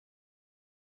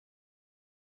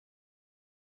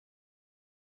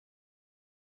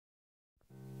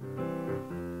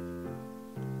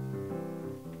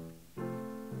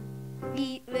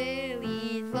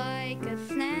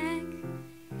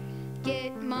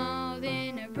small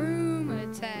than a broom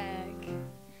attack.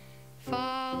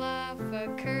 Fall off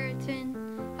a curtain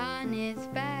on its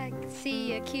back.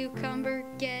 See a cucumber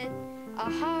get a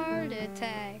heart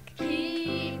attack.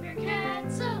 Keep your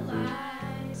cats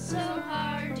alive. So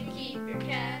hard to keep your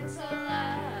cats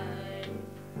alive.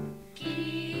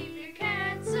 Keep your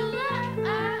cats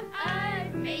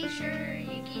alive. Make sure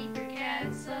you keep your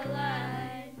cats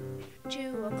alive.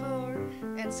 Chew a cord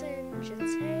and singe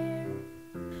its hair.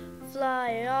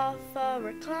 Fly off a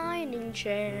reclining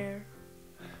chair.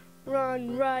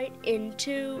 Run right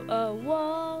into a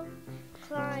wall.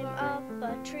 Climb up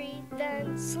a tree,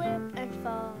 then slip and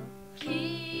fall.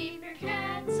 Keep your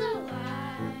cats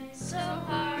alive. So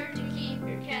hard to keep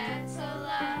your cats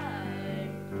alive.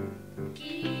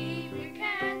 Keep your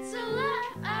cats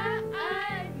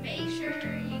alive. Make sure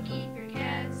you keep your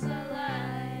cats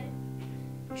alive.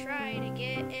 Try to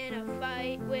get in a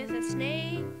fight with a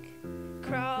snake.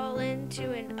 Crawl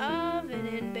into an oven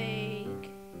and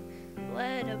bake.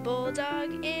 Let a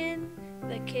bulldog in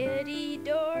the kitty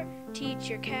door. Teach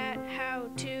your cat how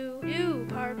to do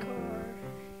parkour.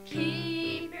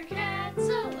 Keep your cats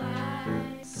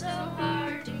alive. So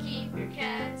hard to keep your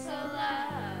cats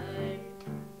alive.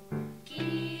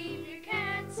 Keep your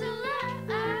cats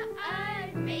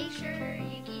alive. Make sure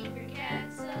you keep your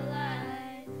cats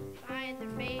alive. Find their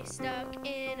face stuck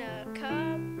in a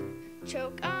cup.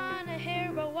 Choke on a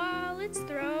hairball while it's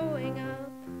throwing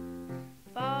up.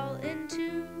 Fall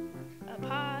into a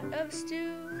pot of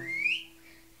stew.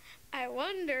 I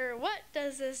wonder, what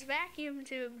does this vacuum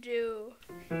tube do?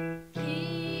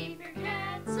 Keep your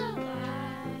cats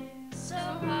alive. So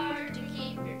hard to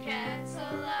keep your cats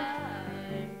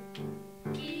alive.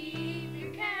 Keep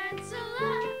your cats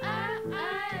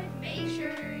alive. Make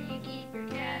sure you keep your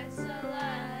cats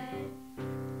alive.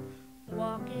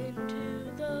 Walk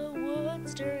into the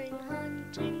woods during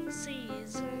hunting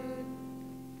season.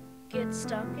 Get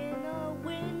stuck in a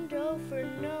window for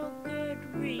no good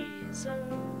reason.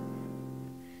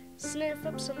 Sniff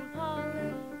up some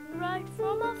pollen right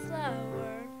from a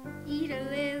flower. Eat a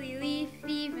lily leaf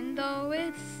even though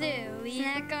it's silly.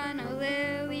 Snack on a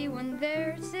lily when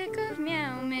they're sick of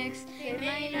meow mix. They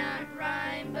may not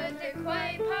rhyme, but they're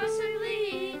quite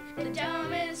possibly the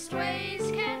dumbest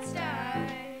ways cats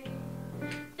die.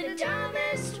 The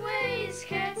dumbest ways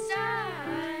cats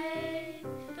die.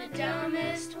 The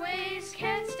dumbest ways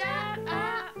cats die.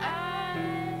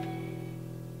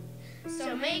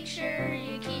 So make sure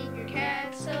you keep your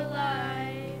cats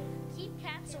alive. Keep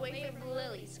cats away from the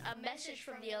lilies. A message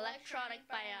from the Electronic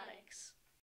Biotics.